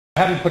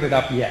I haven't put it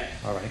up yet,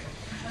 all right?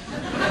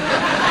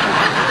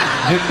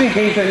 Just in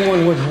case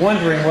anyone was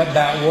wondering what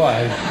that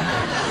was.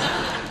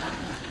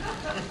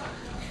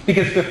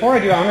 Because before I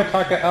do, I want to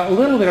talk a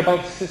little bit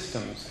about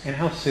systems and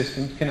how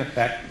systems can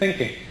affect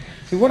thinking.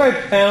 See, what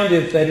I've found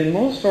is that in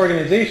most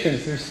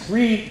organizations, there's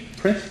three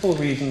principal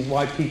reasons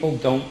why people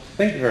don't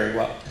think very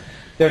well.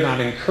 They're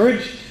not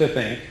encouraged to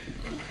think,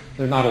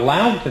 they're not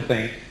allowed to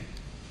think,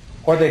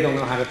 or they don't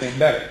know how to think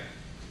better.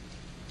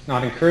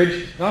 Not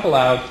encouraged, not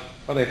allowed,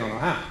 or they don't know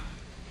how.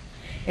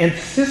 And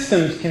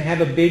systems can have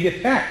a big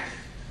effect.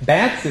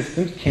 Bad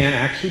systems can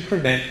actually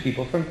prevent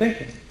people from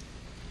thinking.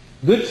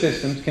 Good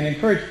systems can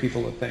encourage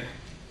people to think.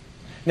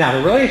 Now,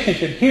 the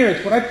relationship here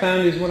is what I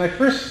found is when I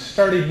first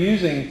started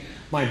using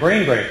my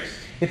brain breaks,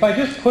 if I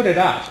just put it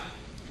up,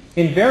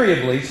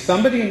 invariably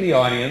somebody in the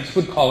audience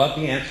would call out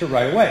the answer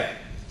right away.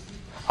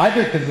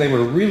 Either because they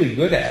were really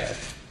good at it,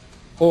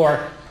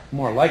 or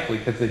more likely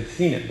because they'd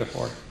seen it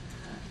before.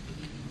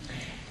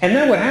 And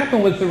then what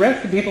happened was the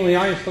rest of the people in the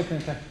audience looked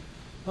and said,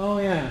 oh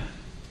yeah,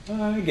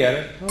 I get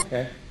it,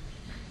 okay.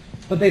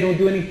 But they don't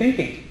do any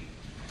thinking.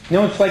 You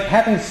know, it's like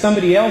having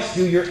somebody else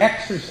do your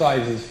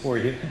exercises for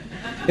you.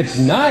 It's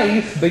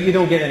nice, but you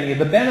don't get any of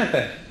the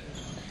benefit.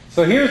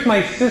 So here's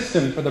my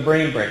system for the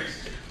brain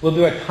breaks. We'll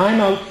do a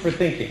timeout for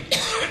thinking.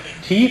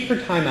 T for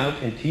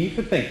timeout and T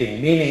for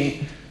thinking,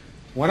 meaning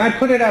when I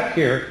put it up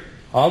here,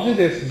 I'll do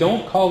this.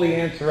 Don't call the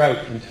answer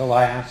out until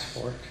I ask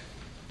for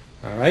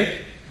it. All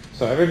right?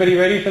 So everybody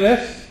ready for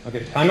this?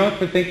 Okay, timeout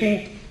for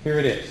thinking. Here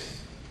it is.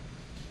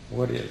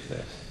 What is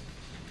this?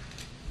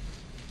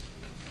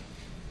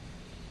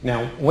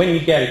 Now, when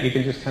you get it, you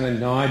can just kind of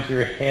nod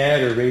your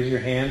head or raise your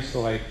hand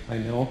so I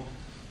know.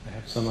 I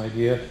have some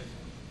idea.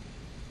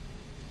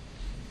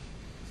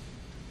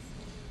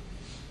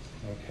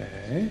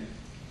 Okay.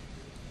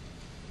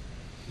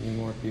 A few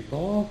more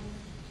people.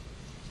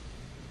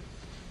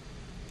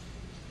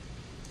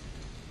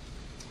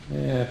 Yeah,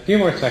 a few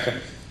more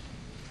seconds.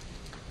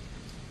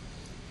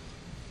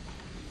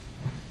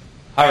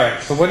 All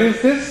right, so what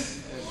is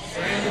this?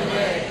 Scrambled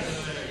eggs.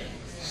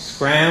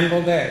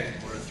 Scrambled eggs.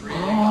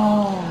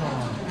 Oh.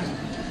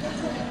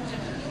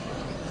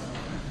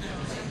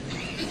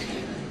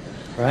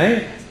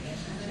 Right?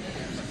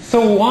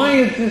 So why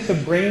is this a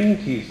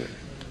brain teaser?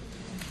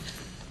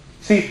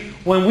 See,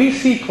 when we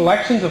see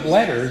collections of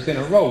letters in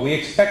a row, we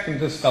expect them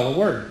to spell a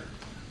word.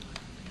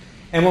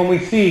 And when we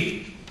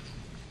see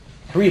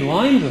 3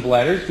 lines of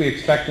letters, we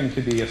expect them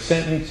to be a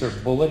sentence or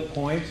bullet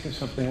points or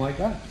something like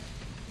that.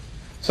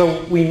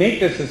 So we make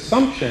this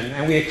assumption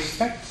and we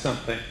expect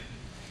something.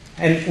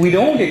 And we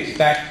don't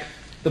expect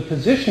the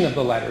position of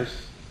the letters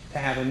to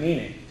have a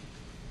meaning.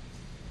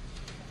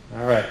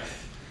 All right.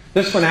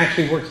 This one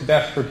actually works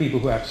best for people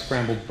who have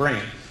scrambled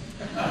brains.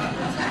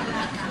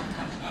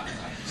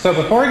 So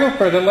before I go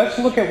further, let's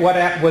look at what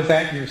was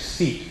at your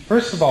seat.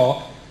 First of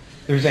all,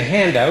 there's a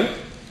handout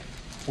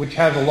which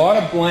has a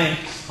lot of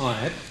blanks on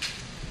it.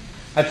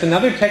 That's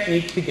another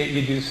technique to get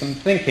you to do some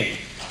thinking.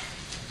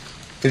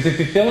 Because if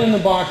you fill in the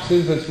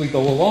boxes as we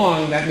go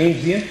along, that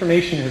means the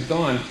information has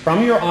gone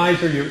from your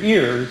eyes or your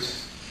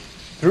ears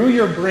through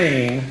your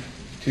brain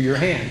to your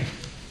hand.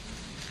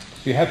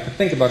 So you have to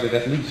think about it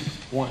at least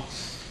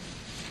once.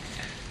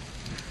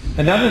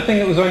 Another thing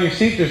that was on your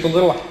seat, there's a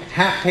little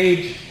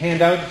half-page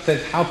handout that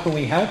says, how can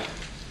we help?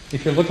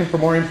 If you're looking for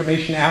more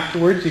information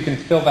afterwards, you can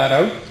fill that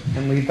out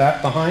and leave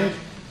that behind.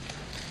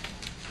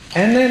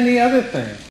 And then the other thing,